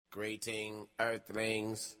Greeting,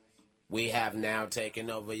 Earthlings. We have now taken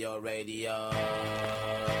over your radio.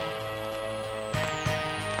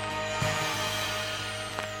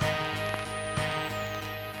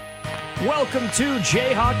 Welcome to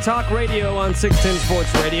Jayhawk Talk Radio on 610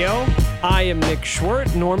 Sports Radio. I am Nick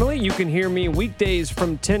Schwert. Normally, you can hear me weekdays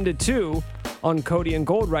from 10 to 2 on Cody and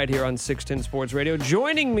Gold right here on 610 Sports Radio.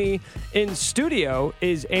 Joining me in studio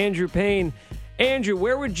is Andrew Payne. Andrew,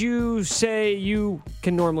 where would you say you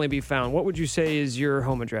can normally be found? What would you say is your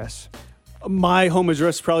home address? My home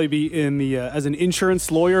address would probably be in the as an insurance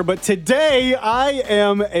lawyer, but today I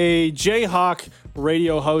am a Jayhawk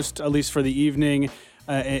radio host, at least for the evening.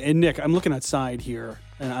 And Nick, I'm looking outside here,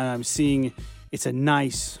 and I'm seeing it's a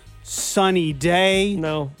nice sunny day.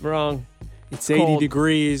 No, wrong. It's 80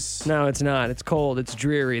 degrees. No, it's not. It's cold. It's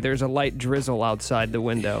dreary. There's a light drizzle outside the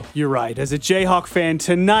window. You're right. As a Jayhawk fan,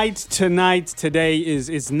 today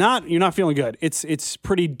is not. You're not feeling good. It's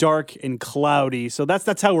pretty dark and cloudy. So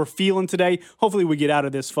that's how we're feeling today. Hopefully we get out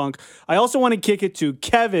of this funk. I also want to kick it to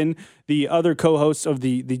Kevin, the other co-host of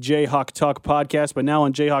the Jayhawk Talk podcast, but now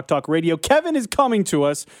on Jayhawk Talk Radio. Kevin is coming to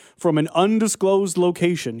us from an undisclosed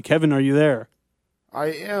location. Kevin, are you there? I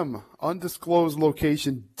am. Undisclosed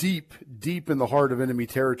location deep in the heart of enemy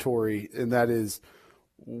territory, and that is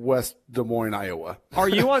West Des Moines, Iowa. Are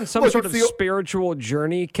you on some sort of spiritual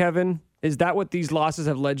journey, Kevin? Is that what these losses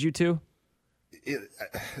have led you to?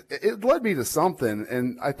 It led me to something,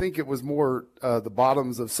 and I think it was more the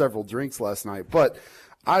bottoms of several drinks last night. But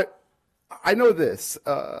I know this.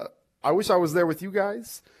 I wish I was there with you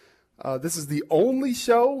guys. This is the only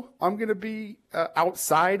show I'm going to be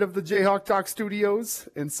outside of the Jayhawk Talk studios,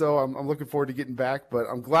 and so I'm looking forward to getting back, but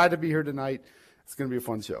I'm glad to be here tonight. It's going to be a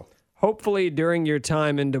fun show. Hopefully during your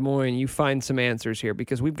time in Des Moines, you find some answers here,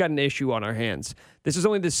 because we've got an issue on our hands. This is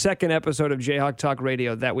only the second episode of Jayhawk Talk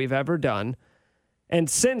Radio that we've ever done, and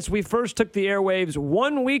since we first took the airwaves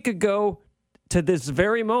 1 week ago to this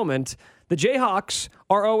very moment, the Jayhawks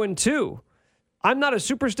are 0-2. I'm not a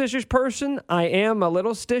superstitious person. I am a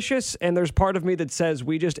little stitious, and there's part of me that says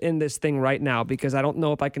we just end this thing right now, because I don't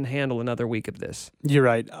know if I can handle another week of this. You're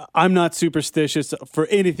right. I'm not superstitious for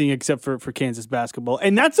anything except for Kansas basketball,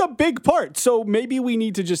 and that's a big part. So maybe we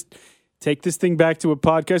need to just take this thing back to a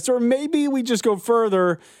podcast, or maybe we just go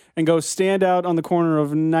further and go stand out on the corner of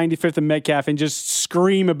 95th and Metcalf and just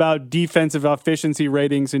scream about defensive efficiency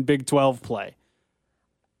ratings in Big 12 play.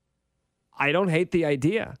 I don't hate the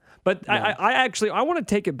idea. But no. I want to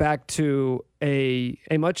take it back to a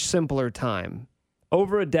much simpler time.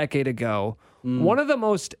 Over a decade ago, one of the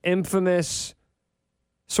most infamous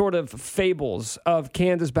sort of fables of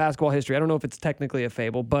Kansas basketball history, I don't know if it's technically a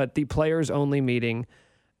fable, but the players-only meeting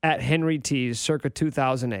at Henry T's circa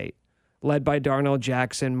 2008. Led by Darnell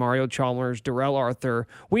Jackson, Mario Chalmers, Darrell Arthur.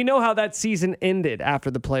 We know how that season ended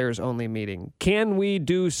after the players-only meeting. Can we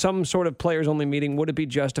do some sort of players-only meeting? Would it be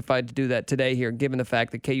justified to do that today here, given the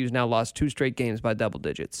fact that KU's now lost 2 straight games by double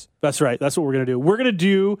digits? That's right. That's what we're going to do. We're going to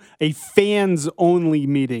do a fans-only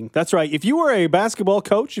meeting. That's right. If you are a basketball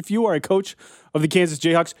coach, if you are a coach of the Kansas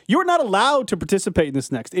Jayhawks, you're not allowed to participate in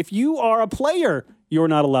this next. If you are a player, you're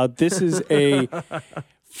not allowed. This is a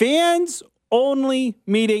fans-only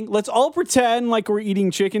meeting. Let's all pretend like we're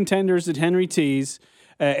eating chicken tenders at Henry T's,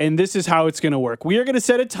 and this is how it's going to work. We are going to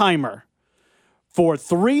set a timer for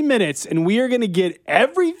 3 minutes, and we are going to get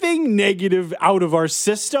everything negative out of our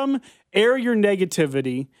system, air your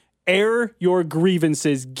negativity, air your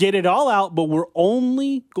grievances, get it all out, but we're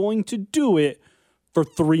only going to do it for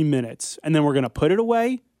 3 minutes, and then we're going to put it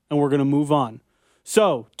away, and we're going to move on.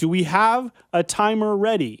 So, do we have a timer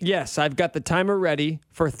ready? Yes, I've got the timer ready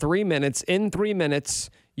for 3 minutes. In 3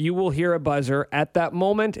 minutes, you will hear a buzzer. At that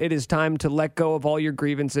moment, it is time to let go of all your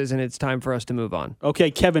grievances, and it's time for us to move on.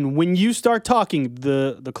 Okay, Kevin, when you start talking,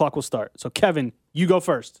 the clock will start. So, Kevin, you go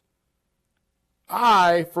first.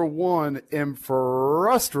 I, for one, am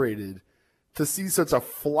frustrated to see such a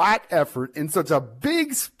flat effort in such a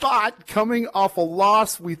big spot coming off a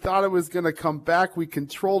loss. We thought it was going to come back. We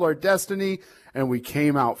controlled our destiny, and we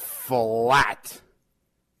came out flat.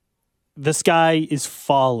 The sky is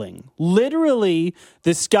falling. Literally,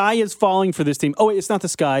 the sky is falling for this team. Oh, wait, it's not the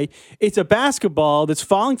sky. It's a basketball that's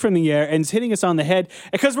falling from the air and it's hitting us on the head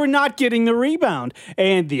because we're not getting the rebound.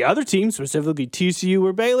 And the other team, specifically TCU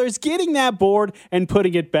or Baylor, is getting that board and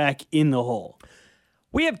putting it back in the hole.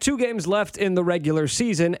 We have 2 games left in the regular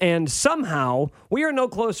season, and somehow we are no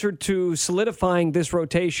closer to solidifying this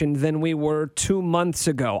rotation than we were 2 months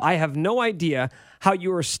ago. I have no idea how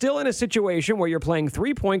you are still in a situation where you're playing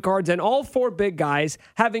 3 point guards and all 4 big guys,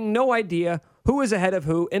 having no idea who is ahead of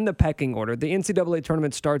who in the pecking order. The NCAA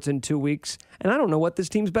tournament starts in 2 weeks, and I don't know what this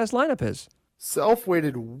team's best lineup is. Self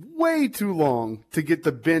waited way too long to get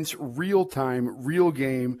the bench real time, real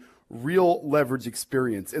game, real leverage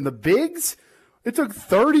experience. And the bigs, it took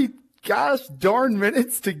 30 gosh darn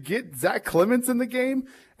minutes to get Zach Clements in the game.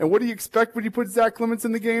 And what do you expect when you put Zach Clements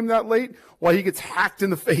in the game that late? Why, he gets hacked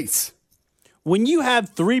in the face. When you have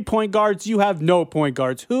 3 point guards, you have no point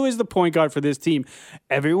guards. Who is the point guard for this team?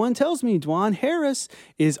 Everyone tells me Dwan Harris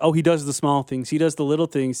is, he does the small things. He does the little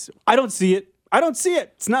things. I don't see it.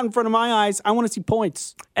 It's not in front of my eyes. I want to see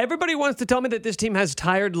points. Everybody wants to tell me that this team has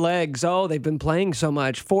tired legs. Oh, they've been playing so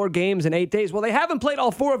much. 4 games in 8 days. Well, they haven't played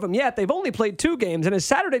all 4 of them yet. They've only played 2 games. And a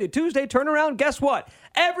Saturday to Tuesday turnaround, guess what?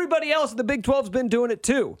 Everybody else in the Big 12's been doing it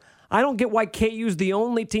too. I don't get why KU's the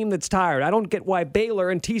only team that's tired. I don't get why Baylor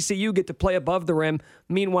and TCU get to play above the rim.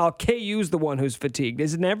 Meanwhile, KU's the one who's fatigued.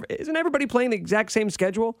 Isn't everybody playing the exact same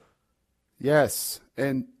schedule? Yes,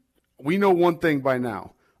 and we know one thing by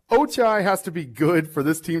now. Ochai has to be good for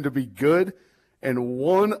this team to be good, and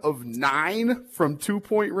 1 of 9 from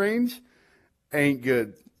 2-point range ain't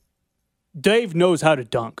good. Dave knows how to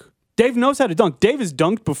dunk. Dave has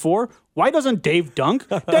dunked before. Why doesn't Dave dunk?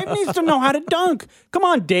 Dave needs to know how to dunk. Come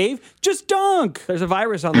on, Dave. Just dunk. There's a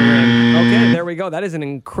virus on the rim. Okay, there we go. That is an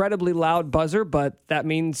incredibly loud buzzer, but that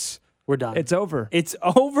means we're done. It's over. It's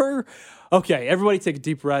over. Okay, everybody take a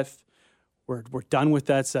deep breath. We're done with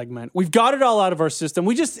that segment. We've got it all out of our system.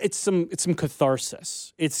 It's some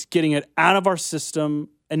catharsis. It's getting it out of our system.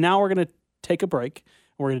 And now we're going to take a break.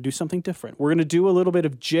 And we're going to do something different. We're going to do a little bit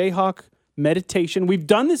of Jayhawk meditation. We've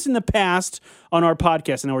done this in the past on our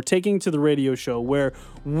podcast, and now we're taking it to the radio show, where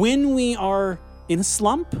when we are in a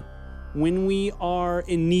slump, when we are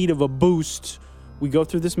in need of a boost, we go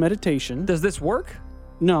through this meditation. Does this work?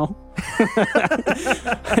 No.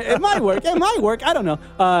 It might work. I don't know.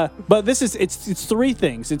 But it's 3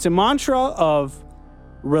 things. It's a mantra of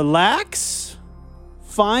relax,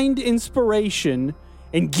 find inspiration,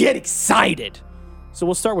 and get excited. So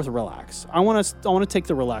we'll start with relax. I want to take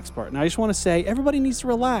the relax part. And I just want to say everybody needs to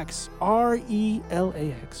relax.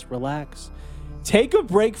 RELAX. Relax. Take a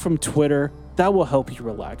break from Twitter. That will help you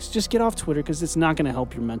relax. Just get off Twitter, because it's not going to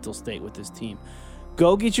help your mental state with this team.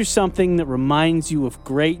 Go get you something that reminds you of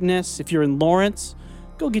greatness. If you're in Lawrence,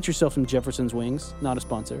 go get yourself some Jefferson's Wings. Not a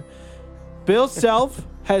sponsor. Bill Self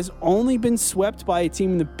has only been swept by a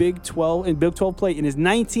team in the Big 12 play in his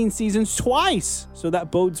 19 seasons twice. So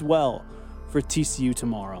that bodes well for TCU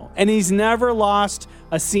tomorrow. And he's never lost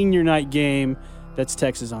a senior night game. That's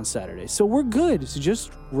Texas on Saturday. So we're good. So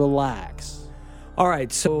just relax. All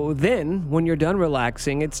right, so then when you're done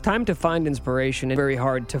relaxing, it's time to find inspiration, and very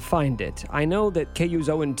hard to find it. I know that KU's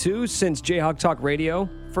 0-2 since Jayhawk Talk Radio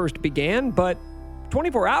first began, but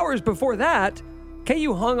 24 hours before that,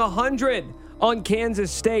 KU hung 100 on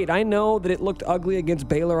Kansas State. I know that it looked ugly against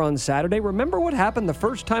Baylor on Saturday. Remember what happened the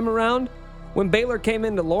first time around when Baylor came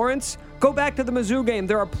into Lawrence? Go back to the Mizzou game.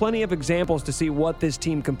 There are plenty of examples to see what this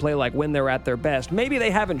team can play like when they're at their best. Maybe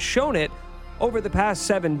they haven't shown it over the past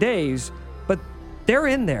 7 days, but they're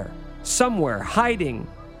in there somewhere, hiding,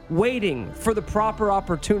 waiting for the proper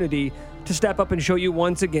opportunity to step up and show you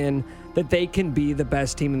once again that they can be the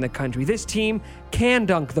best team in the country. This team can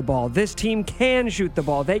dunk the ball. This team can shoot the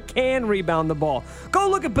ball. They can rebound the ball. Go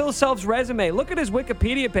look at Bill Self's resume. Look at his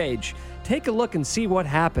Wikipedia page. Take a look and see what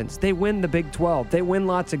happens. They win the Big 12. They win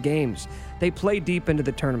lots of games. They play deep into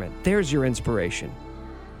the tournament. There's your inspiration.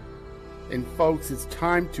 And folks, it's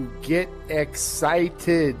time to get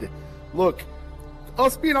excited. Look,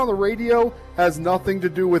 us being on the radio has nothing to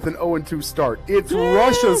do with an 0-2 start. It's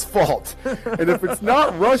Russia's fault. And if it's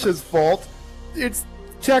not Russia's fault, it's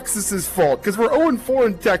Texas's fault, because we're 0-4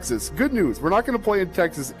 in Texas. Good news. We're not going to play in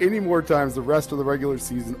Texas any more times the rest of the regular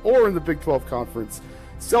season or in the Big 12 Conference.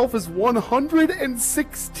 Self is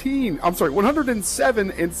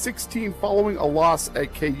 107-16 following a loss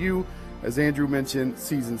at KU. As Andrew mentioned,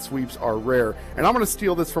 season sweeps are rare. And I'm going to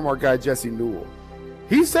steal this from our guy, Jesse Newell.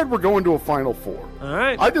 He said we're going to a Final Four. All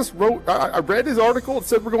right. I read his article. It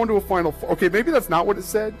said we're going to a Final Four. Okay, maybe that's not what it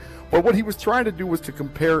said. But what he was trying to do was to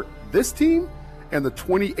compare this team and the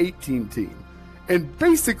 2018 team. And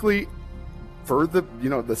basically, for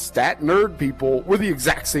the stat nerd people, we're the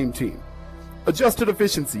exact same team. Adjusted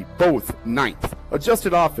efficiency, both 9th.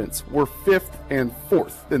 Adjusted offense, we're 5th and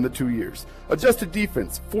 4th in the 2 years. Adjusted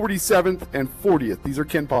defense, 47th and 40th. These are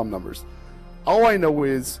Ken Palm numbers. All I know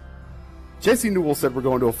is Jesse Newell said we're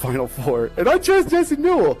going to a Final Four, and I chose Jesse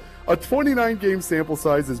Newell. A 29-game sample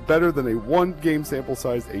size is better than a 1-game sample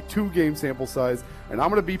size, a 2-game sample size, and I'm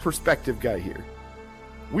going to be perspective guy here.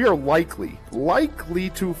 We are likely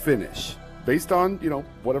to finish, based on,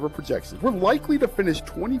 whatever projections, we're likely to finish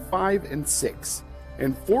 25-6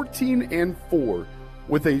 and 14-4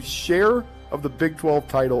 with a share of the Big 12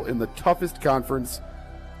 title in the toughest conference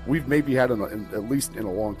we've maybe had at least in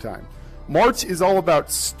a long time. March is all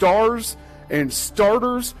about stars and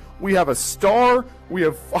starters. We have a star. We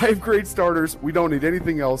have 5 great starters. We don't need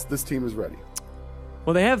anything else. This team is ready.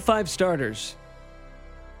 Well, they have 5 starters.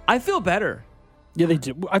 I feel better. Yeah, they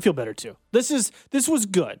do. I feel better too. This was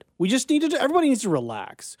good. We just needed to, everybody needs to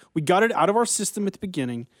relax. We got it out of our system at the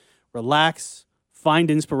beginning. Relax,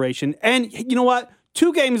 find inspiration. And you know what?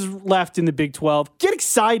 2 games left in the Big 12. Get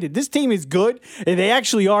excited. This team is good, and they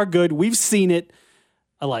actually are good. We've seen it.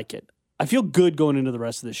 I like it. I feel good going into the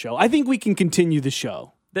rest of the show. I think we can continue the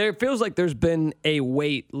show. There feels like there's been a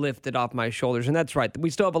weight lifted off my shoulders, and that's right. We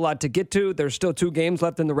still have a lot to get to. There's still 2 games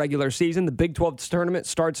left in the regular season. The Big 12 tournament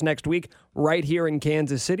starts next week right here in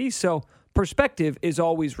Kansas City, so perspective is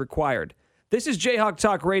always required. This is Jayhawk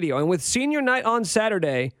Talk Radio, and with senior night on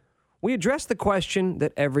Saturday, we address the question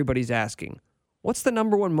that everybody's asking. What's the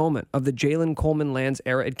number 1 moment of the Jalen Coleman-Lands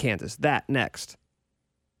era at Kansas? That next.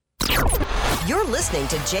 You're listening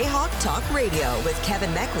to Jayhawk Talk Radio with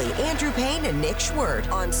Kevin Meckley, Andrew Payne, and Nick Schwert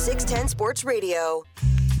on 610 Sports Radio.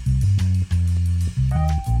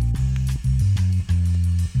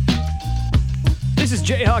 This is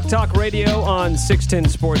Jayhawk Talk Radio on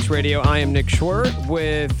 610 Sports Radio. I am Nick Schwert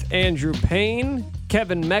with Andrew Payne,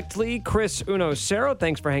 Kevin Meckley, Chris Unocero.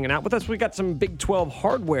 Thanks for hanging out with us. We got some Big 12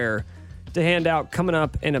 hardware to hand out coming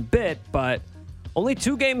up in a bit, but only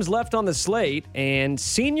 2 games left on the slate, and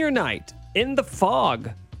senior night in the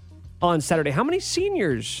Fog on Saturday. How many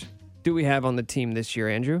seniors do we have on the team this year,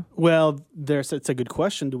 Andrew? Well, it's a good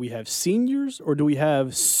question. Do we have seniors or do we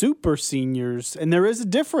have super seniors? And there is a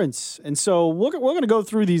difference. And so we're going to go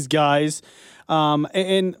through these guys.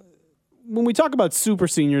 And when we talk about super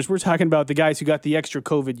seniors, we're talking about the guys who got the extra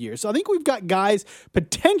COVID year. So I think we've got guys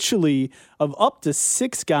potentially of up to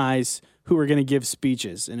 6 guys who are going to give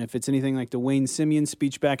speeches. And if it's anything like the Wayne Simeon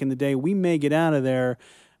speech back in the day, we may get out of there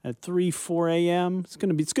at 4 a.m. It's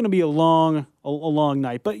gonna be a long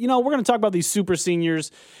night. But we're gonna talk about these super seniors,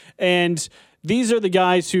 and these are the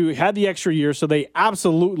guys who had the extra year, so they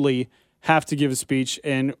absolutely have to give a speech.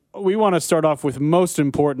 And we want to start off with, most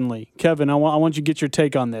importantly, Kevin, I want you to get your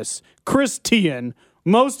take on this. Chris Tien,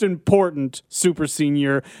 most important super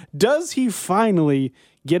senior. Does he finally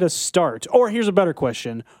get a start? Or here's a better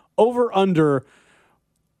question: over under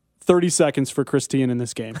 30 seconds for Chris Tien in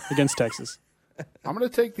this game against Texas. I'm going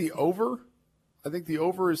to take the over. I think the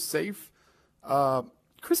over is safe.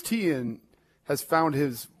 Chris Tien has found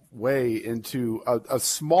his way into a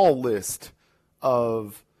small list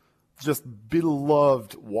of just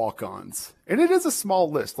beloved walk-ons. And it is a small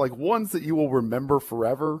list, like ones that you will remember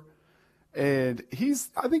forever. And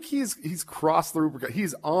I think he's crossed the rubric.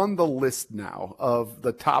 He's on the list now of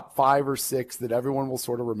the top 5 or 6 that everyone will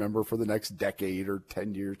sort of remember for the next decade or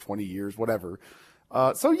 10 years, 20 years, whatever.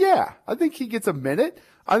 So, yeah, I think he gets a minute.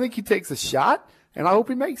 I think he takes a shot, and I hope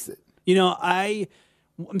he makes it.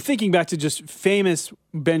 I'm thinking back to just famous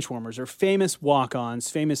bench warmers or famous walk-ons,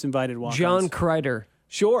 famous invited walk-ons. John Kreider.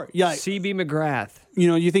 Sure, yeah. C.B. McGrath.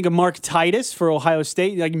 You think of Mark Titus for Ohio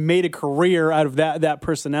State, like made a career out of that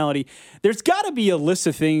personality. There's got to be a list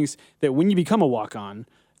of things that when you become a walk-on,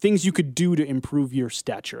 things you could do to improve your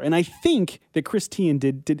stature. And I think that Chris Tien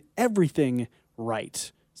did everything right.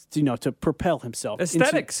 To propel himself.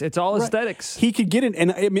 Aesthetics. It's all aesthetics. He could get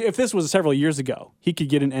if this was several years ago, he could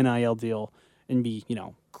get an NIL deal and be,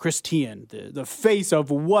 Chris Tien, the face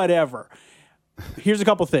of whatever. Here's a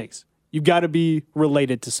couple things. You've got to be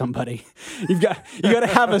related to somebody. You got to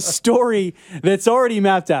have a story that's already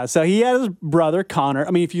mapped out. So he has his brother, Connor.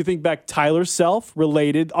 I mean, if you think back, Tyler Self,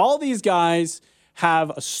 related. All these guys have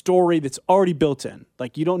a story that's already built in.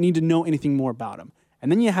 Like, you don't need to know anything more about them.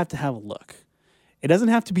 And then you have to have a look. It doesn't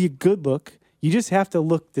have to be a good look. You just have to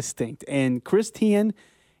look distinct. And Chris Tien,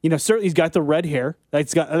 certainly he's got the red hair.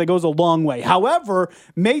 That goes a long way. However,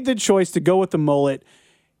 made the choice to go with the mullet,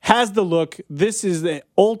 has the look. This is the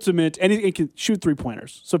ultimate, and he can shoot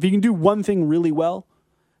 3-pointers. So if he can do one thing really well,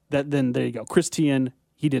 then there you go. Chris Tien,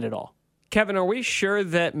 he did it all. Kevin, are we sure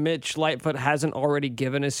that Mitch Lightfoot hasn't already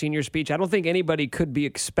given a senior speech? I don't think anybody could be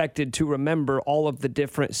expected to remember all of the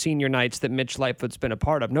different senior nights that Mitch Lightfoot's been a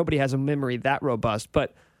part of. Nobody has a memory that robust,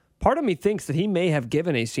 but part of me thinks that he may have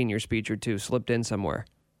given a senior speech or two slipped in somewhere.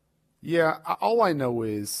 Yeah, all I know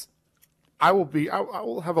is I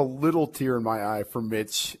will have a little tear in my eye for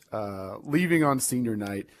Mitch leaving on senior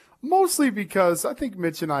night, mostly because I think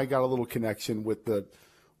Mitch and I got a little connection with the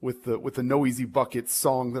No Easy Buckets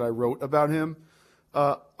song that I wrote about him.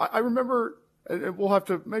 I remember, and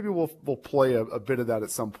we'll play a bit of that at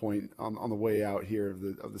some point on the way out here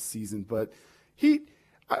of the season. But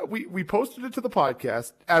we posted it to the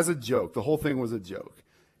podcast as a joke. The whole thing was a joke.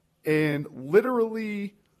 And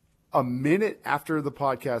literally a minute after the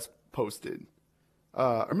podcast posted,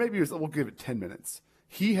 or maybe we'll give it 10 minutes,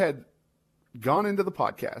 he had gone into the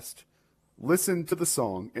podcast, listened to the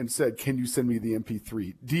song, and said, "Can you send me the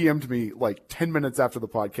MP3?" DM'd me like 10 minutes after the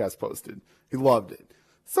podcast posted. He loved it.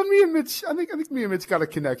 So me and Mitch, I think me and Mitch got a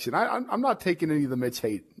connection. I'm not taking any of the Mitch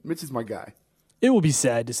hate. Mitch is my guy. It will be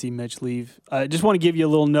sad to see Mitch leave. I just want to give you a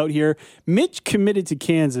little note here. Mitch committed to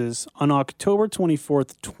Kansas on October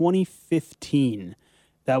 24th, 2015.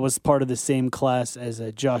 That was part of the same class as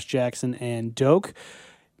Josh Jackson and Doak.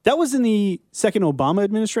 That was in the second Obama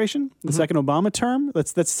administration, the second Obama term.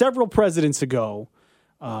 That's several presidents ago.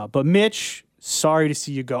 But Mitch, sorry to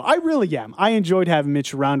see you go. I really am. I enjoyed having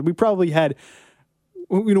Mitch around. We probably had,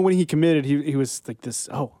 when he committed, he was like this,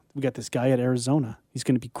 we got this guy at Arizona. He's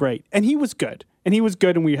going to be great. And he was good. And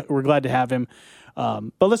we're glad to have him.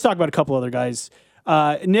 But let's talk about a couple other guys.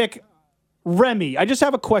 Nick, Remy, I just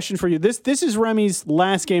have a question for you. This is Remy's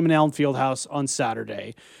last game in Allen Fieldhouse on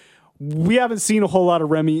Saturday. We haven't seen a whole lot of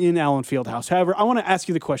Remy in Allen Fieldhouse. However, I want to ask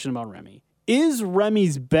you the question about Remy. Is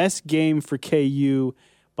Remy's best game for KU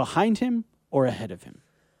behind him or ahead of him?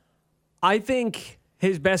 I think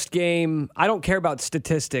his best game, I don't care about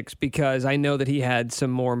statistics because I know that he had some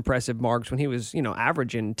more impressive marks when he was,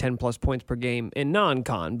 averaging 10-plus points per game in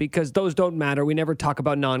non-con because those don't matter. We never talk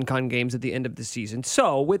about non-con games at the end of the season.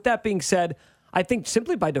 So with that being said, I think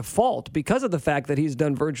simply by default, because of the fact that he's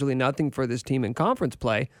done virtually nothing for this team in conference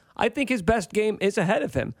play, I think his best game is ahead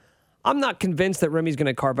of him. I'm not convinced that Remy's going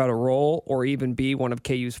to carve out a role or even be one of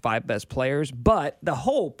KU's 5 best players, but the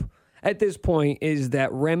hope at this point is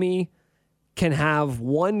that Remy can have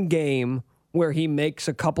one game where he makes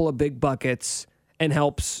a couple of big buckets and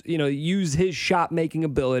helps, use his shot-making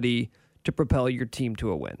ability to propel your team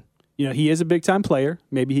to a win. He is a big-time player.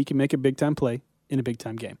 Maybe he can make a big-time play in a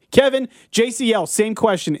big-time game. Kevin, JCL, same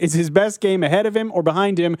question. Is his best game ahead of him or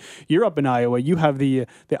behind him? You're up in Iowa. You have the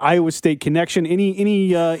Iowa State connection.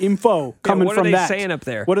 Any info coming from that? What are they saying up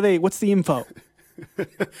there? What's the info?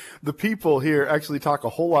 The people here actually talk a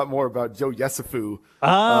whole lot more about Joe Yesufu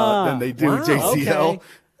than they do JCL,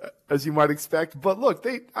 as you might expect. But look,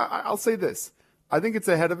 I'll say this. I think it's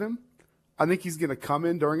ahead of him. I think he's going to come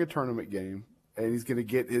in during a tournament game, and he's going to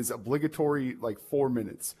get his obligatory 4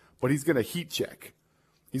 minutes. But he's going to heat check.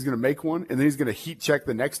 He's going to make one, and then he's going to heat check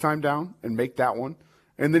the next time down and make that one.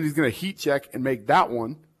 And then he's going to heat check and make that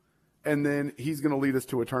one. And then he's going to lead us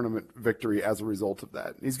to a tournament victory as a result of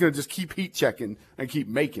that. He's going to just keep heat checking and keep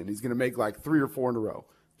making. He's going to make 3 or 4 in a row.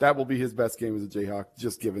 That will be his best game as a Jayhawk,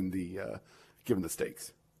 just given the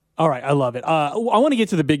stakes. All right, I love it. I want to get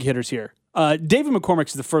to the big hitters here. David McCormick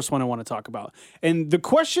is the first one I want to talk about. And the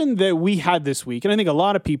question that we had this week, and I think a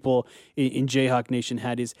lot of people in Jayhawk Nation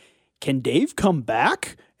had, is, can Dave come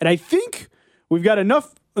back? And I think we've got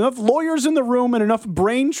enough lawyers in the room and enough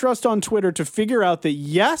brain trust on Twitter to figure out that,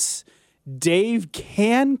 yes, Dave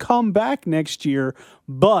can come back next year,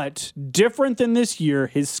 but different than this year,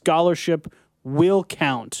 his scholarship will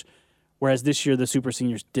count, whereas this year the Super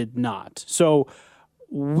Seniors did not. So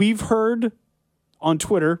we've heard on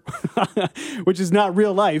Twitter, which is not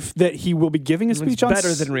real life, that he will be giving a speech on... It's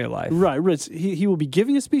better than real life. Right. He will be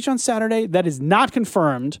giving a speech on Saturday. That is not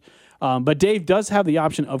confirmed, but Dave does have the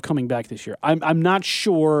option of coming back this year. I'm not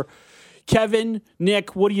sure. Kevin,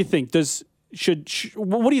 Nick, what do you think?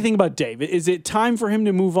 What do you think about Dave? Is it time for him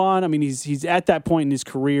to move on? I mean, he's at that point in his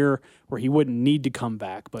career where he wouldn't need to come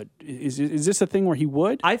back, but is this a thing where he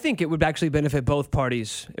would? I think it would actually benefit both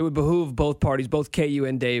parties. It would behoove both parties, both KU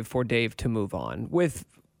and Dave, for Dave to move on. With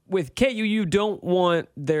KU, you don't want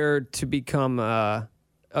there to become a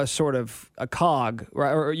sort of a cog,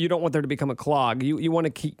 right? Or you don't want there to become a clog. You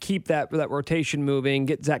want to keep that rotation moving,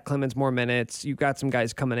 get Zach Clemens more minutes. You've got some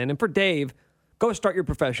guys coming in. And for Dave, go start your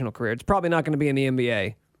professional career. It's probably not going to be in the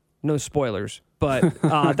NBA. No spoilers. But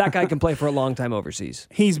that guy can play for a long time overseas.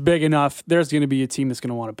 He's big enough. There's going to be a team that's going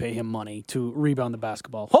to want to pay him money to rebound the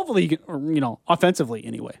basketball. Hopefully, he can, offensively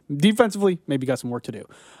anyway. Defensively, maybe got some work to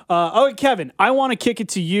do. Kevin, I want to kick it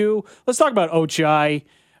to you. Let's talk about Ochai.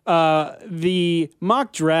 The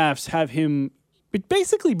mock drafts have him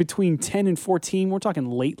basically between 10 and 14. We're talking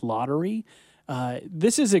late lottery.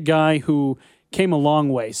 This is a guy who came a long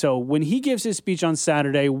way. So when he gives his speech on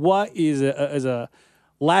Saturday, what is a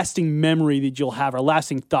lasting memory that you'll have, or a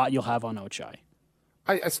lasting thought you'll have on Ochai?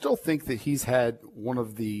 I still think that he's had one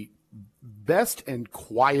of the best and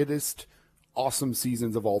quietest awesome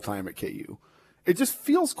seasons of all time at KU. It just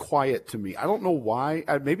feels quiet to me. I don't know why.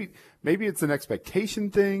 Maybe it's an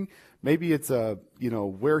expectation thing. Maybe it's a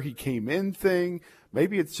where he came in thing.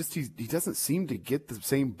 maybe it's just he doesn't seem to get the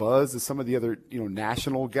same buzz as some of the other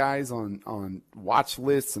national guys on watch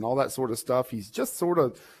lists and all that sort of stuff. He's just sort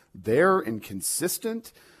of there and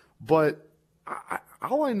consistent. But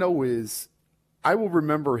all I know is I will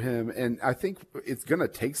remember him, and I think it's going to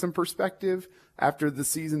take some perspective after the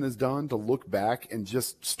season is done to look back and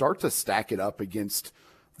just start to stack it up against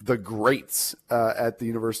the greats at the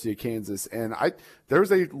University of Kansas. And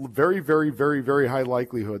there's a very, very, very, very high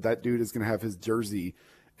likelihood that dude is going to have his jersey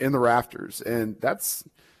in the rafters. And that's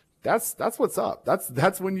what's up.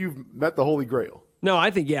 That's when you've met the Holy Grail. No, I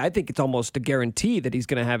think it's almost a guarantee that he's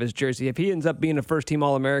going to have his jersey. If he ends up being a first-team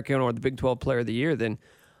All-American or the Big 12 Player of the Year, then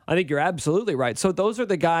I think you're absolutely right. So those are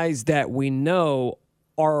the guys that we know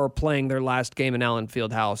are playing their last game in Allen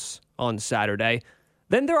Fieldhouse on Saturday.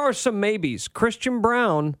 Then there are some maybes. Christian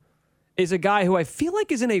Brown is a guy who I feel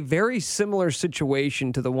like is in a very similar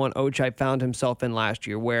situation to the one Ochai found himself in last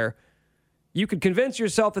year, where you could convince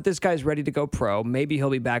yourself that this guy's ready to go pro. Maybe he'll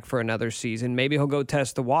be back for another season. Maybe he'll go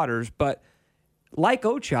test the waters. But like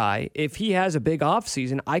Ochai, if he has a big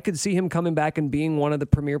offseason, I could see him coming back and being one of the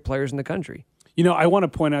premier players in the country. I want to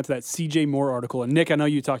point out to that C.J. Moore article, and Nick, I know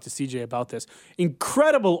you talked to C.J. about this.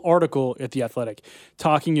 Incredible article at The Athletic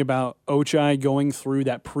talking about Ochai going through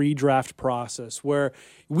that pre-draft process where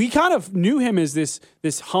we kind of knew him as this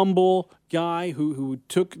humble guy who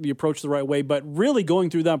took the approach the right way, but really going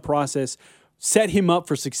through that process set him up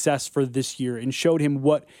for success for this year and showed him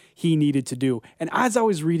what he needed to do. And as I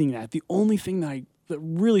was reading that, the only thing that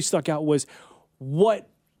really stuck out was what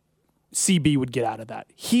CB would get out of that.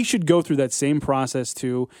 He should go through that same process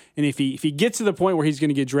too. And if he gets to the point where he's going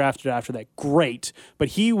to get drafted after that, great. But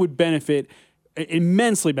he would benefit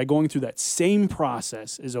immensely by going through that same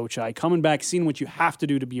process as Ochai, coming back, seeing what you have to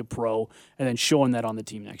do to be a pro, and then showing that on the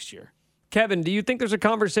team next year. Kevin, do you think there's a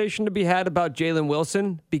conversation to be had about Jalen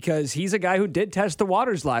Wilson? Because he's a guy who did test the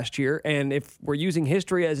waters last year, and if we're using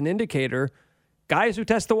history as an indicator, guys who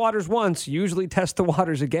test the waters once usually test the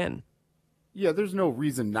waters again. Yeah, there's no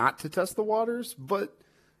reason not to test the waters, but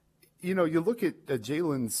you look at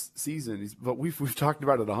Jalen's season, but we've talked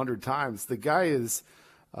about it 100 times. The guy has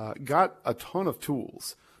got a ton of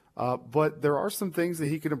tools, but there are some things that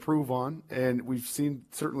he can improve on, and we've seen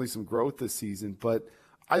certainly some growth this season. But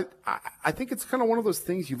I think it's kind of one of those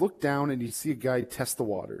things you look down and you see a guy test the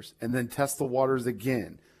waters and then test the waters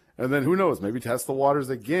again. And then who knows, maybe test the waters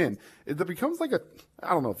again. It becomes like I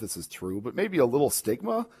don't know if this is true, but maybe a little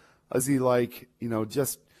stigma. Is he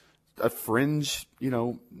just a fringe,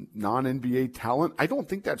 non-NBA talent? I don't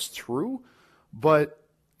think that's true, but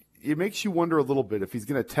it makes you wonder a little bit. If he's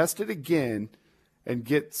going to test it again and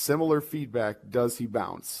get similar feedback, does he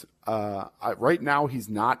bounce? Right now, he's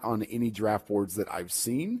not on any draft boards that I've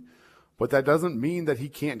seen, but that doesn't mean that he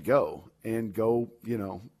can't go,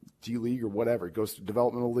 G League or whatever. Goes to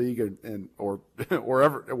developmental league or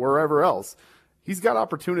wherever else. He's got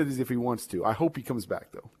opportunities if he wants to. I hope he comes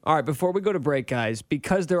back, though. All right, before we go to break, guys,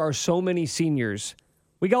 because there are so many seniors,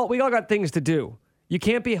 we all got things to do. You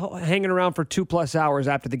can't be hanging around for 2+ hours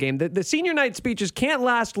after the game. The senior night speeches can't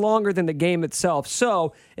last longer than the game itself.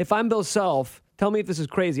 So if I'm Bill Self, tell me if this is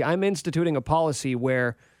crazy. I'm instituting a policy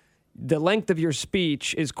where the length of your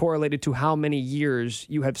speech is correlated to how many years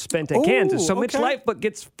you have spent at Kansas. So Mitch Lightfoot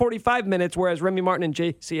gets 45 minutes, whereas Remy Martin and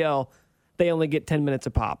JCL, they only get 10 minutes a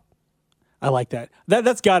pop. I like that.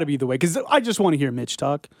 That's got to be the way, because I just want to hear Mitch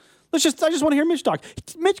talk. I just want to hear Mitch talk.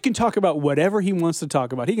 Mitch can talk about whatever he wants to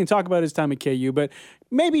talk about. He can talk about his time at KU, but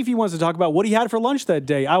maybe if he wants to talk about what he had for lunch that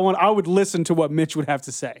day, I would listen to what Mitch would have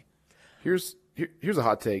to say. Here's a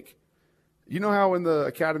hot take. You know how in the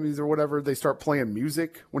academies or whatever they start playing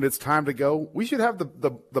music when it's time to go? We should have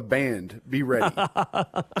the band be ready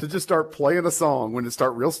to just start playing a song when it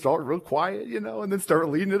start real quiet, and then start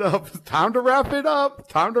leading it up. It's time to wrap it up.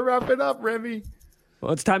 Time to wrap it up, Remy.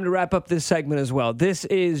 Well, it's time to wrap up this segment as well. This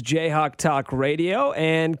is Jayhawk Talk Radio,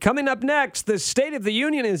 and coming up next, the State of the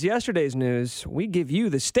Union is yesterday's news. We give you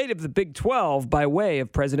the State of the Big 12 by way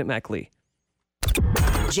of President Meckley.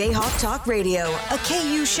 Jayhawk Talk Radio, a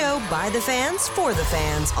KU show by the fans for the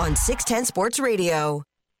fans on 610 Sports Radio.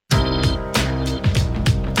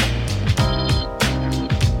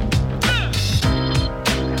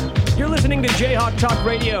 You're listening to Jayhawk Talk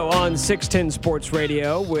Radio on 610 Sports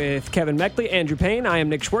Radio with Kevin Meckley, Andrew Payne. I am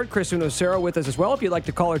Nick Schwert, Chris Unocero with us as well. If you'd like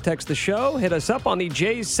to call or text the show, hit us up on the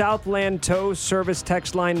Jay's Southland Tow Service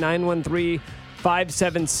text line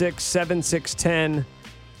 913-576-7610.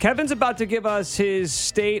 Kevin's about to give us his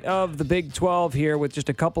State of the Big 12 here with just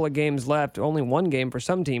a couple of games left, only one game for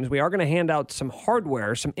some teams. We are going to hand out some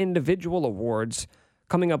hardware, some individual awards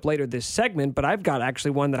coming up later this segment, but I've got actually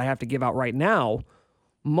one that I have to give out right now.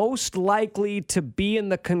 most likely to be in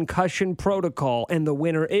the concussion protocol. And the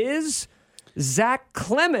winner is Zach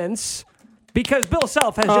Clements, because Bill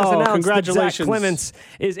Self has just announced that Zach Clements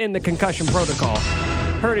is in the concussion protocol.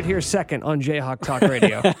 Heard it here second on Jayhawk Talk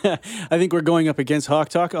Radio. I think we're going up against Hawk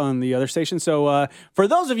Talk on the other station. So for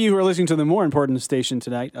those of you who are listening to the more important station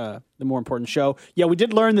tonight, the more important show, yeah, we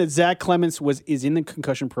did learn that Zach Clements is in the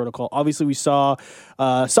concussion protocol. Obviously, we saw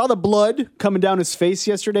the blood coming down his face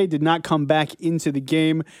yesterday. Did not come back into the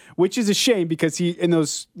game, which is a shame because he, in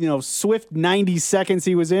those swift 90 seconds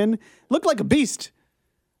he was in, looked like a beast.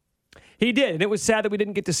 He did, and it was sad that we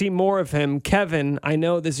didn't get to see more of him. Kevin, I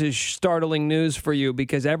know this is startling news for you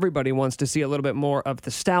because everybody wants to see a little bit more of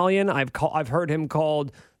the Stallion. I've heard him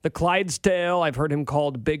called the Clydesdale. I've heard him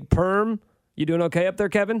called Big Perm. You doing okay up there,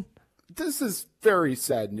 Kevin? This is very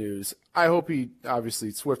sad news. I hope he,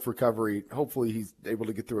 obviously, swift recovery. Hopefully he's able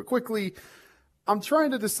to get through it quickly. I'm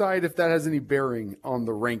trying to decide if that has any bearing on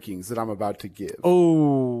the rankings that I'm about to give.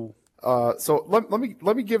 Oh. So let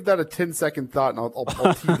me give that a 10-second thought, and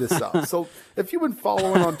I'll tee this up. So if you've been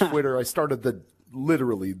following on Twitter, I started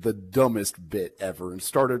literally the dumbest bit ever and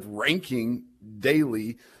started ranking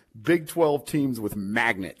daily Big 12 teams with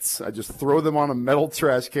magnets. I just throw them on a metal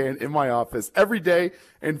trash can in my office every day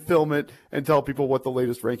and film it and tell people what the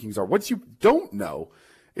latest rankings are. What you don't know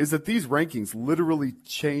is that these rankings literally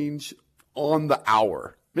change on the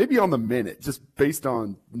hour, maybe on the minute, just based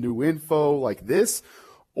on new info like this,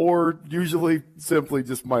 or usually simply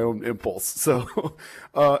just my own impulse. So,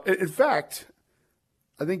 in fact,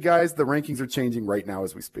 I think, guys, the rankings are changing right now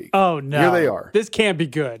as we speak. Oh, no. Here they are. This can't be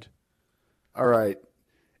good. All right.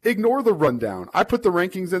 Ignore the rundown. I put the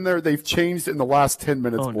rankings in there. They've changed in the last 10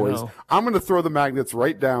 minutes, boys. No. I'm going to throw the magnets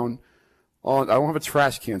right down on. I don't have a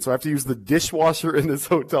trash can, so I have to use the dishwasher in this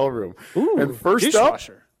hotel room. Ooh, and first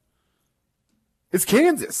dishwasher. up, it's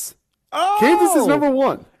Kansas. Oh! Kansas is number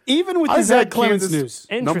one. Even with the Zach Clements news.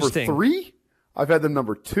 Interesting. Number 3, I've had them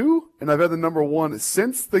number 2, and I've had them number 1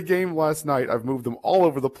 since the game last night. I've moved them all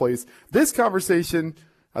over the place. This conversation,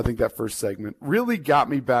 I think that first segment, really got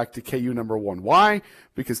me back to KU number 1. Why?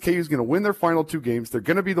 Because KU is going to win their final 2 games. They're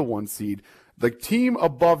going to be the 1 seed. The team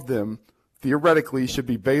above them, theoretically, should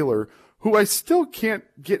be Baylor, who I still can't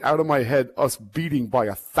get out of my head us beating by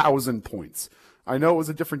 1,000 points. I know it was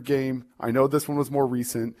a different game. I know this one was more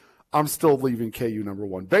recent. I'm still leaving KU number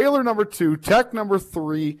 1. Baylor number 2, Tech number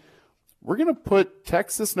 3. We're going to put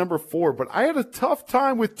Texas number 4, but I had a tough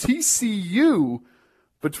time with TCU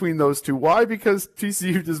between those two. Why? Because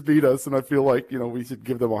TCU just beat us, and I feel like, we should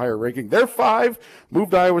give them a higher ranking. They're 5,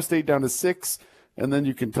 moved Iowa State down to 6, and then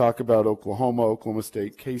you can talk about Oklahoma, Oklahoma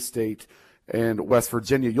State, K-State, and West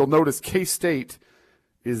Virginia. You'll notice K-State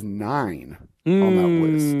is 9 on that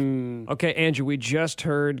list. Okay, Andrew, we just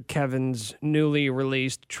heard Kevin's newly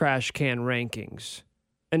released trash can rankings.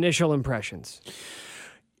 Initial impressions.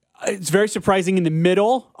 It's very surprising in the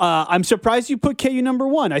middle. I'm surprised you put KU number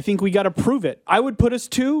 1. I think we got to prove it. I would put us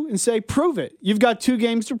 2 and say, prove it. You've got 2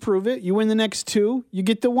 games to prove it. You win the next 2, you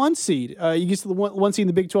get the 1 seed. You get the one seed in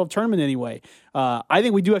the Big 12 tournament anyway. I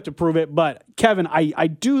think we do have to prove it. But, Kevin, I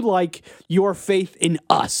do like your faith in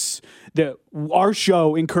us, that our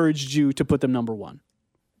show encouraged you to put them number 1.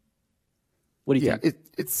 What do you think?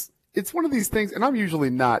 It's one of these things, and I'm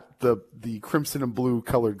usually not the crimson and blue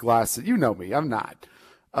colored glasses. You know me. I'm not.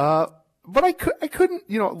 But I couldn't,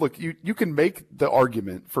 look, you can make the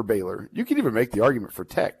argument for Baylor. You can even make the argument for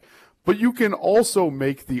Tech, but you can also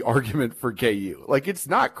make the argument for KU. Like, it's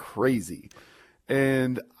not crazy.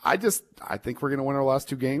 And I think we're going to win our last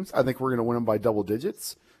 2 games. I think we're going to win them by double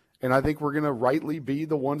digits. And I think we're going to rightly be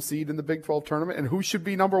the 1 seed in the Big 12 tournament. And who should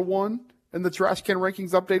be number 1 in the trash can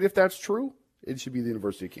rankings update if that's true? It should be the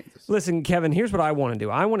University of Kansas. Listen, Kevin, here's what I want to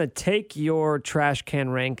do. I want to take your trash can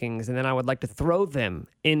rankings, and then I would like to throw them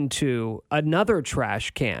into another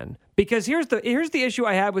trash can. Because here's the issue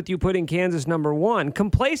I have with you putting Kansas number 1.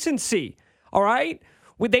 Complacency, all right?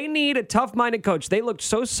 They need a tough-minded coach. They looked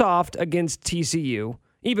so soft against TCU,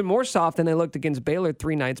 even more soft than they looked against Baylor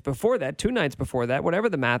 2 nights before that, whatever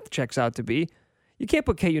the math checks out to be. You can't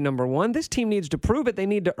put KU number 1. This team needs to prove it. They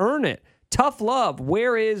need to earn it. Tough love.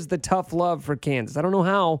 Where is the tough love for Kansas? I don't know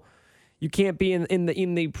how you can't be in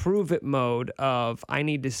the prove it mode of I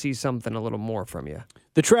need to see something a little more from you.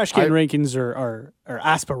 The trash can rankings are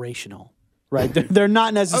aspirational, right? They're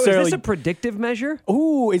not necessarily. Is this a predictive measure?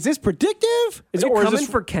 Ooh, is this predictive? Is it coming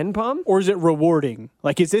for Ken Pom? Or is it rewarding?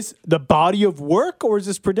 Like, is this the body of work or is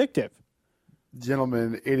this predictive?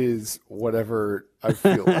 Gentlemen, it is whatever I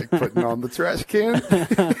feel like putting on the trash can.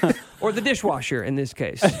 Or the dishwasher in this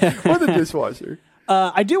case. Or the dishwasher.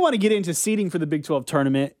 I do want to get into seeding for the Big 12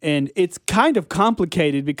 tournament, and it's kind of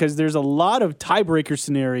complicated because there's a lot of tiebreaker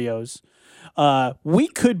scenarios. We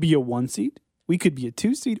could be a 1 seed. We could be a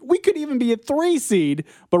 2 seed. We could even be a 3 seed.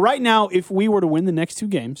 But right now, if we were to win the next 2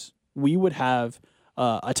 games, we would have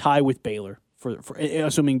a tie with Baylor, for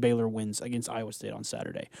assuming Baylor wins against Iowa State on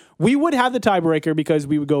Saturday. We would have the tiebreaker because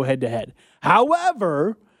we would go head-to-head.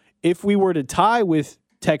 However, if we were to tie with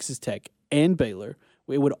Texas Tech and Baylor,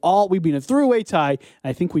 we'd be in a three-way tie.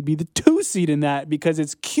 I think we'd be the 2 seed in that because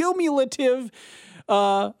it's cumulative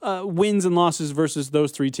wins and losses versus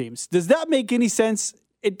those 3 teams. Does that make any sense?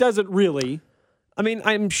 It doesn't really. I mean,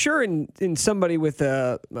 I'm sure in somebody with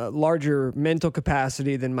a larger mental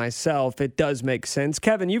capacity than myself, it does make sense.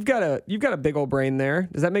 Kevin, you've got a big old brain there.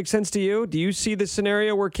 Does that make sense to you? Do you see the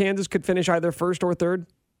scenario where Kansas could finish either first or third?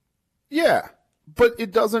 Yeah, but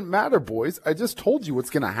it doesn't matter, boys. I just told you what's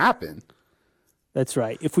going to happen. That's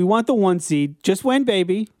right. If we want the 1 seed, just win,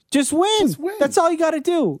 baby. Just win. Just win. That's all you got to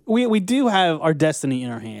do. We do have our destiny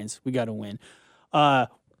in our hands. We got to win.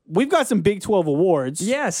 We've got some Big 12 awards.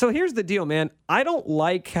 Yeah, so here's the deal, man. I don't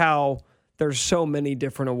like how there's so many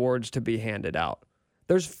different awards to be handed out.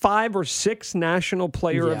 There's 5 or 6 National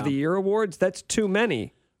Player of the Year awards. That's too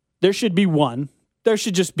many. There should be one. There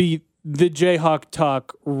should just be the Jayhawk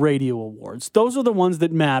Talk Radio Awards. Those are the ones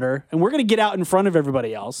that matter, and we're going to get out in front of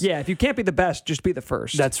everybody else. Yeah, if you can't be the best, just be the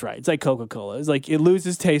first. That's right. It's like Coca-Cola. It's like it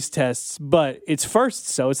loses taste tests, but it's first,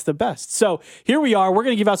 so it's the best. So here we are. We're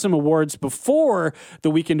going to give out some awards before the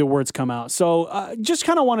weekend awards come out. So just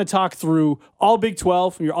kind of want to talk through all Big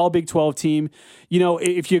 12, your all Big 12 team. You know,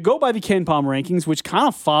 if you go by the Ken Palm rankings, which kind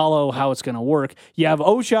of follow how it's going to work, you have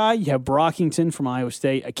Oshai, you have Brockington from Iowa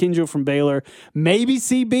State, Akinjo from Baylor, maybe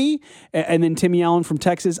CB, and then Timmy Allen from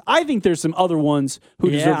Texas. I think there's some other ones who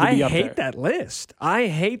deserve to be up there. I hate that list. I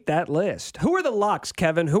hate that list. Who are the locks,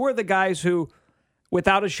 Kevin? Who are the guys who,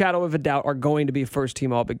 without a shadow of a doubt, are going to be first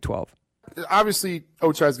team all Big 12? Obviously,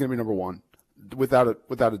 Oshai is going to be number 1, without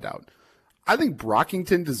a doubt. I think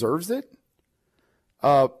Brockington deserves it.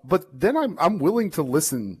 But then I'm willing to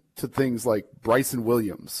listen to things like Bryson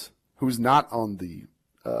Williams, who's not on the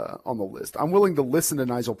list. I'm willing to listen to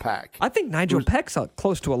Nigel Pack. I think Nigel Peck's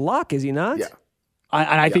close to a lock, is he not? Yeah.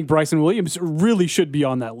 I think Bryson Williams really should be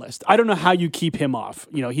on that list. I don't know how you keep him off.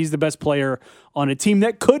 You know, he's the best player on a team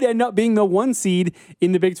that could end up being the 1 seed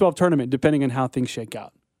in the Big 12 tournament, depending on how things shake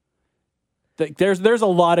out. There's a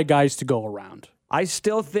lot of guys to go around. I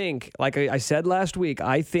still think, like I said last week,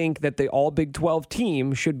 I think that the all Big 12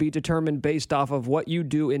 team should be determined based off of what you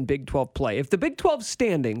do in Big 12 play. If the Big 12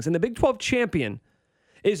 standings and the Big 12 champion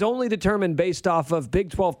is only determined based off of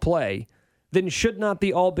Big 12 play, then should not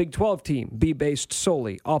the all Big 12 team be based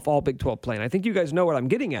solely off all Big 12 play? And I think you guys know what I'm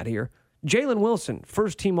getting at here. Jalen Wilson,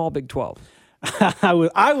 first team all Big 12.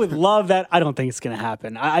 I would love that. I don't think it's going to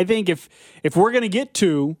happen. I think if we're going to get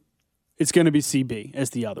 2, it's going to be CB as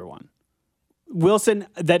the other one. Wilson,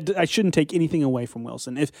 that I shouldn't take anything away from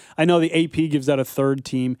Wilson. If I know the AP gives out a 3rd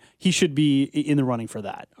team, he should be in the running for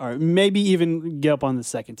that, or maybe even get up on the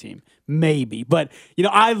 2nd team, maybe. But you know,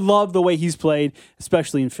 I love the way he's played,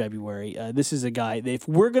 especially in February. This is a guy that if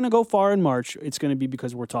we're going to go far in March, it's going to be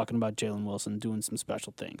because we're talking about Jalen Wilson doing some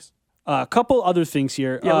special things. A couple other things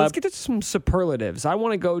here. Yeah, let's get to some superlatives. I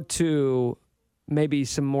want to go to maybe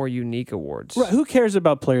some more unique awards. Right. Who cares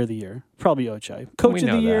about Player of the Year? Probably Oshai. Coach of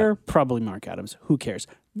the Year? Probably Mark Adams. Who cares?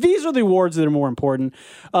 These are the awards that are more important.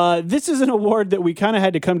 This is an award that we kind of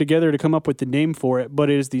had to come together to come up with the name for it, but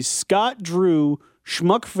it is the Scott Drew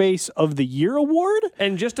Schmuckface of the Year Award.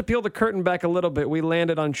 And just to peel the curtain back a little bit, we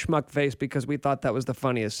landed on Schmuckface because we thought that was the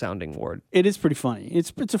funniest sounding word. It is pretty funny.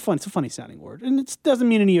 It's a funny sounding word, and it doesn't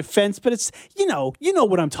mean any offense, but it's you know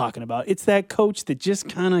what I'm talking about. It's that coach that just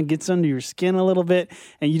kind of gets under your skin a little bit,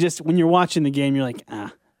 and you just when you're watching the game, you're like,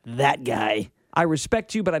 that guy. I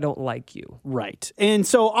respect you, but I don't like you. Right. And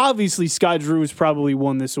so obviously Scott Drew has probably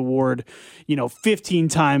won this award, 15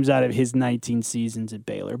 times out of his 19 seasons at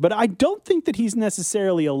Baylor. But I don't think that he's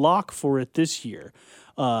necessarily a lock for it this year.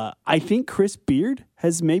 I think Chris Beard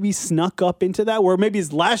has maybe snuck up into that, where maybe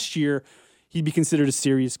his last year he'd be considered a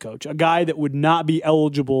serious coach, a guy that would not be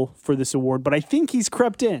eligible for this award. But I think he's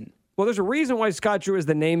crept in. Well, there's a reason why Scott Drew is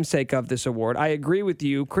the namesake of this award. I agree with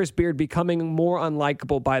you. Chris Beard becoming more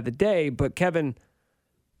unlikable by the day. But, Kevin,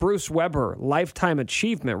 Bruce Weber, lifetime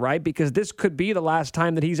achievement, right? Because this could be the last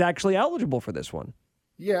time that he's actually eligible for this one.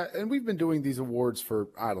 Yeah, and we've been doing these awards for,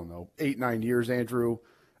 8-9 years, Andrew.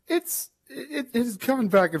 It has gone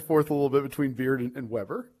back and forth a little bit between Beard and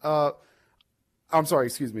Weber. To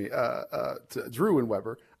Drew and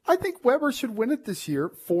Weber. I think Weber should win it this year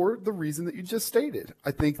for the reason that you just stated. I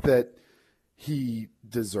think that He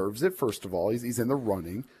deserves it, first of all. He's in the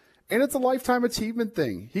running. And it's a lifetime achievement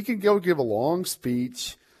thing. He can go give a long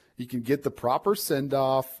speech. He can get the proper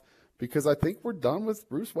send-off because I think we're done with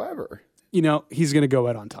Bruce Weber. You know, he's going to go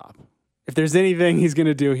out on top. If there's anything he's going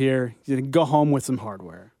to do here, he's going to go home with some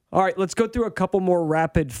hardware. All right, let's go through a couple more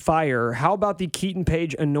rapid fire. How about the Keaton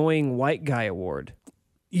Page Annoying White Guy Award?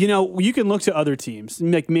 You know, you can look to other teams.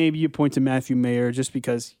 Like maybe you point to Matthew Mayer just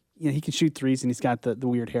because he can shoot threes and he's got the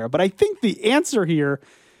weird hair. But I think the answer here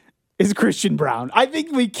is Christian Brown. I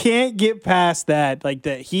think we can't get past that, like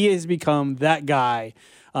that he has become that guy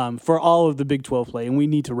for all of the Big 12 play, and we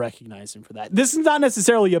need to recognize him for that. This is not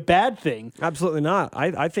necessarily a bad thing. Absolutely not.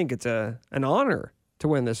 I think it's an honor to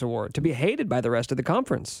win this award, to be hated by the rest of the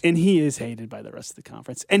conference. And he is hated by the rest of the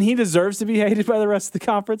conference. And he deserves to be hated by the rest of the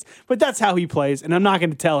conference, but that's how he plays, and I'm not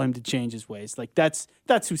going to tell him to change his ways. Like that's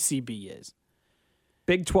who CB is.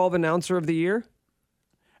 Big 12 Announcer of the Year?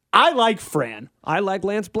 I like Fran. I like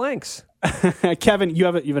Lance Blanks. Kevin, you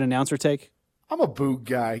have an announcer take? I'm a Boog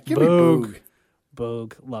guy. Give me Boog.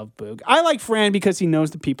 Boog. Love Boog. I like Fran because he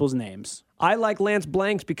knows the people's names. I like Lance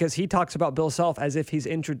Blanks because he talks about Bill Self as if he's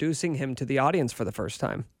introducing him to the audience for the first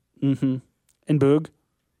time. Mm-hmm. And Boog?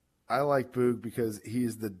 I like Boog because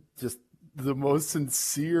he's just the most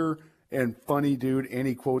sincere and funny dude, and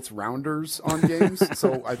he quotes rounders on games,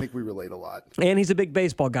 so I think we relate a lot. And he's a big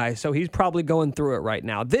baseball guy, so he's probably going through it right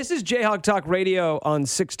now. This is Jayhawk Talk Radio on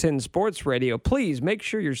 610 Sports Radio. Please make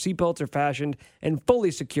sure your seatbelts are fastened and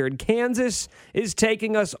fully secured. Kansas is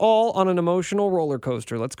taking us all on an emotional roller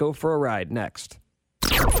coaster. Let's go for a ride next.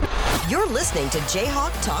 You're listening to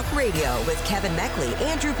Jayhawk Talk Radio with Kevin Meckley,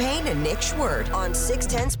 Andrew Payne, and Nick Schwert on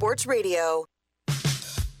 610 Sports Radio.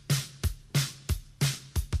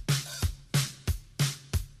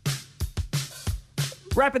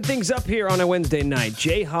 Wrapping things up here on a Wednesday night,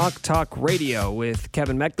 Jayhawk Talk Radio with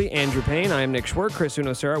Kevin Meckley, Andrew Payne. I am Nick Schwert, Chris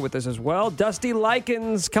Unosera with us as well. Dusty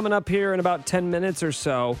Likens coming up here in about 10 minutes or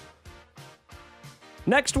so.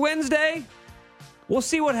 Next Wednesday, we'll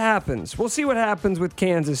see what happens. We'll see what happens with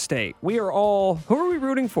Kansas State. Who are we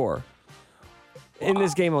rooting for in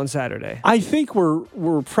this game on Saturday? I think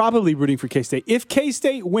we're probably rooting for K-State. If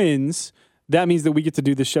K-State wins, that means that we get to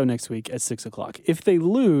do the show next week at 6 o'clock. If they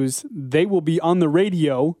lose, they will be on the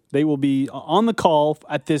radio. They will be on the call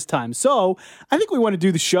at this time. So I think we want to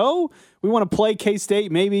do the show. We want to play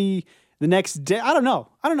K-State maybe the next day. I don't know.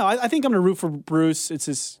 I think I'm going to root for Bruce. It's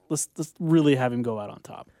just, let's really have him go out on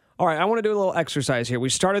top. All right, I want to do a little exercise here. We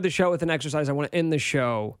started the show with an exercise. I want to end the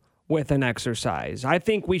show with an exercise. I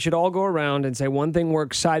think we should all go around and say one thing we're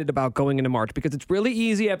excited about going into March, because it's really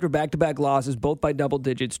easy after back-to-back losses, both by double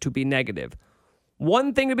digits, to be negative.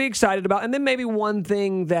 One thing to be excited about, and then maybe one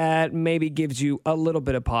thing that maybe gives you a little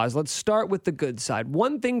bit of pause. Let's start with the good side.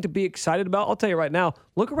 One thing to be excited about, I'll tell you right now,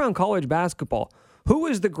 look around college basketball. Who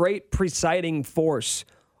is the great presiding force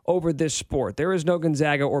over this sport? There is no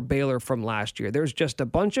Gonzaga or Baylor from last year. There's just a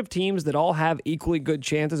bunch of teams that all have equally good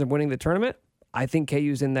chances of winning the tournament. I think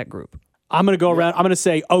KU's in that group. I'm going to go around. I'm going to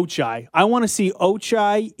say Ochai. I want to see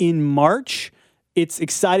Ochai in March. It's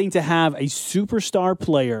exciting to have a superstar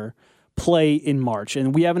player play in March.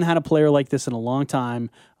 And we haven't had a player like this in a long time.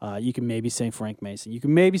 You can maybe say Frank Mason. You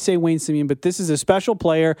can maybe say Wayne Simeon, but this is a special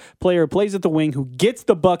player who plays at the wing, who gets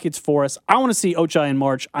the buckets for us. I want to see Ochai in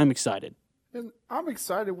March. I'm excited. And I'm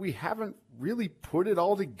excited we haven't really put it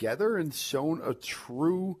all together and shown a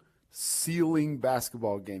true ceiling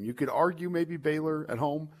basketball game. You could argue maybe Baylor at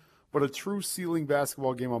home, but a true ceiling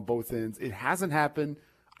basketball game on both ends. It hasn't happened.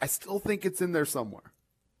 I still think it's in there somewhere.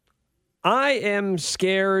 I am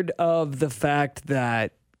scared of the fact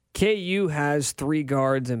that KU has three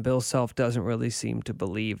guards and Bill Self doesn't really seem to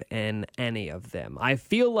believe in any of them. I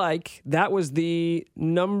feel like that was the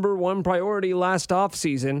number one priority last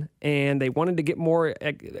offseason, and they wanted to get more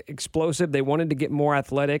explosive. They wanted to get more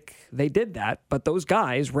athletic. They did that, but those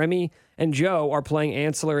guys, Remy and Joe, are playing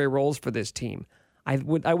ancillary roles for this team. I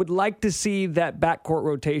would like to see that backcourt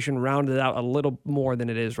rotation rounded out a little more than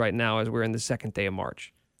it is right now as we're in the second day of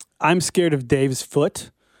March. I'm scared of Dave's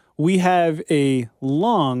foot. We have a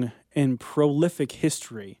long and prolific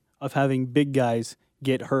history of having big guys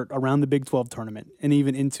get hurt around the Big 12 tournament and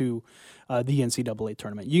even into the NCAA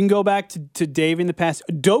tournament. You can go back to Dave in the past.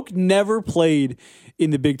 Doak never played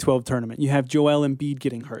in the Big 12 tournament. You have Joel Embiid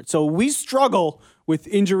getting hurt. So we struggle with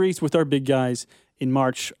injuries with our big guys in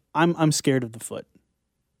March. I'm scared of the foot.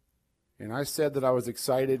 And I said that I was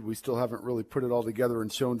excited. We still haven't really put it all together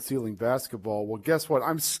and shown ceiling basketball. Well, guess what?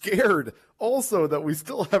 I'm scared also that we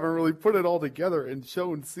still haven't really put it all together and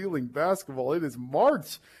shown ceiling basketball. It is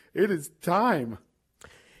March. It is time.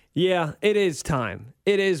 Yeah, it is time.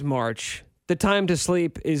 It is March. the time to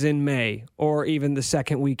sleep is in May or even the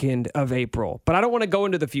second weekend of April. But I don't want to go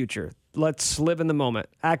into the future. Let's live in the moment.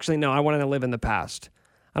 Actually, no, I want to live in the past.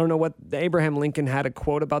 I don't know what Abraham Lincoln had a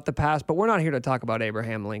quote about the past, but we're not here to talk about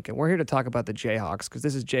Abraham Lincoln. We're here to talk about the Jayhawks because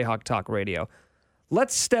this is Jayhawk Talk Radio.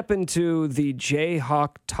 Let's step into the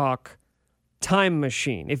Jayhawk Talk time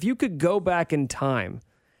machine. If you could go back in time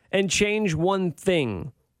and change one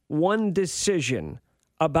thing, one decision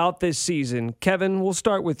about this season, Kevin, we'll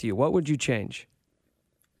start with you. What would you change?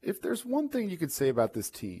 If there's one thing you could say about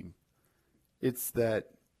this team, it's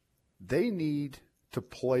that they need to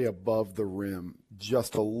play above the rim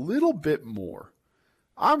just a little bit more.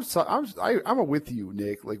 I'm with you,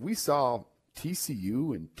 Nick. Like, we saw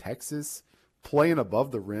TCU and Texas playing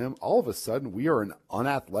above the rim. All of a sudden, we are an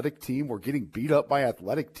unathletic team. We're getting beat up by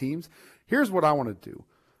athletic teams. Here's what I want to do.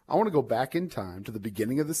 I want to go back in time to the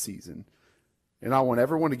beginning of the season, and I want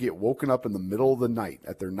everyone to get woken up in the middle of the night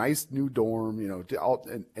at their nice new dorm,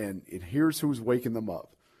 and here's who's waking them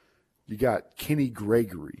up. You got Kenny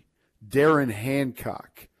Gregory, Darren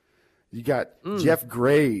Hancock. You got Jeff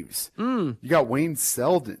Graves. You got Wayne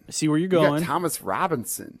Selden. I see where you're going. You got Thomas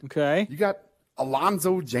Robinson. Okay. You got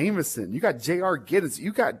Alonzo Jameson. You got J.R. Giddens.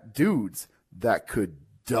 You got dudes that could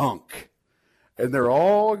dunk. And they're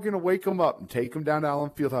all going to wake them up and take them down to Allen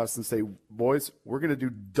Fieldhouse and say, boys, we're going to do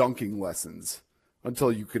dunking lessons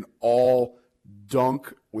until you can all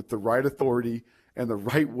dunk with the right authority and the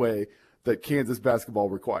right way that Kansas basketball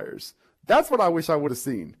requires. That's what I wish I would have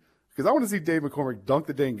seen. Because I want to see Dave McCormick dunk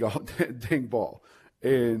the dang ball.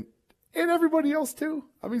 And everybody else, too.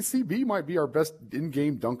 I mean, CB might be our best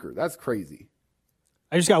in-game dunker. That's crazy.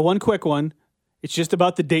 I just got one quick one. It's just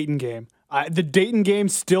about the Dayton game. The Dayton game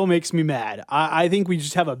still makes me mad. I think we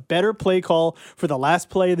just have a better play call for the last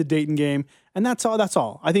play of the Dayton game, and that's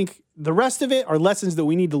all. I think the rest of it are lessons that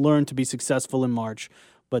we need to learn to be successful in March,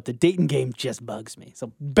 but the Dayton game just bugs me.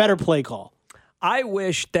 So better play call. I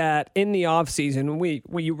wish that in the offseason,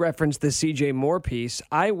 when you referenced the CJ Moore piece,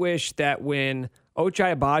 I wish that when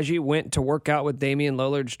Ochai Agbaji went to work out with Damian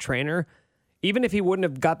Lillard's trainer, even if he wouldn't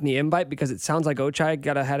have gotten the invite, because it sounds like Ochai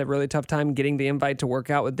had a really tough time getting the invite to work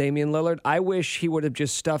out with Damian Lillard, I wish he would have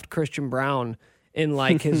just stuffed Christian Braun in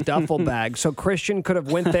like his duffel bag. So Christian could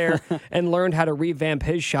have went there and learned how to revamp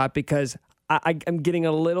his shot, because I'm getting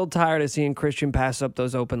a little tired of seeing Christian pass up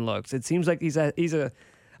those open looks. It seems like he's a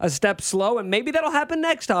step slow, and maybe that'll happen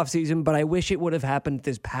next offseason, but I wish it would have happened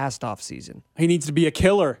this past offseason. He needs to be a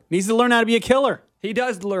killer. He needs to learn how to be a killer. He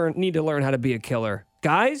does need to learn how to be a killer.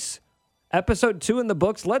 Guys, episode 2 in the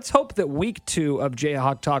books. Let's hope that week 2 of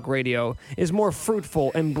Jayhawk Talk Radio is more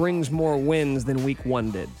fruitful and brings more wins than week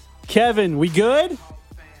 1 did. Kevin, we good?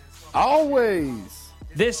 Always.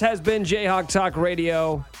 This has been Jayhawk Talk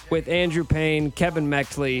Radio with Andrew Payne, Kevin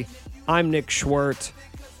Mechtley. I'm Nick Schwert.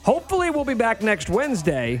 Hopefully we'll be back next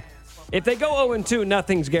Wednesday. If they go 0-2,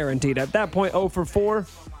 nothing's guaranteed. At that point, 0-4,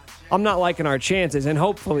 I'm not liking our chances, and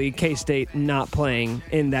hopefully K-State not playing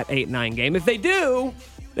in that 8-9 game. If they do,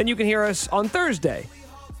 then you can hear us on Thursday,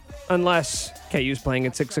 unless KU's playing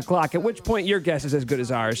at 6 o'clock, at which point your guess is as good as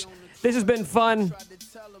ours. This has been fun.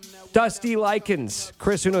 Dusty Likens,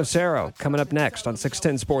 Chris Unocero, coming up next on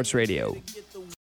 610 Sports Radio.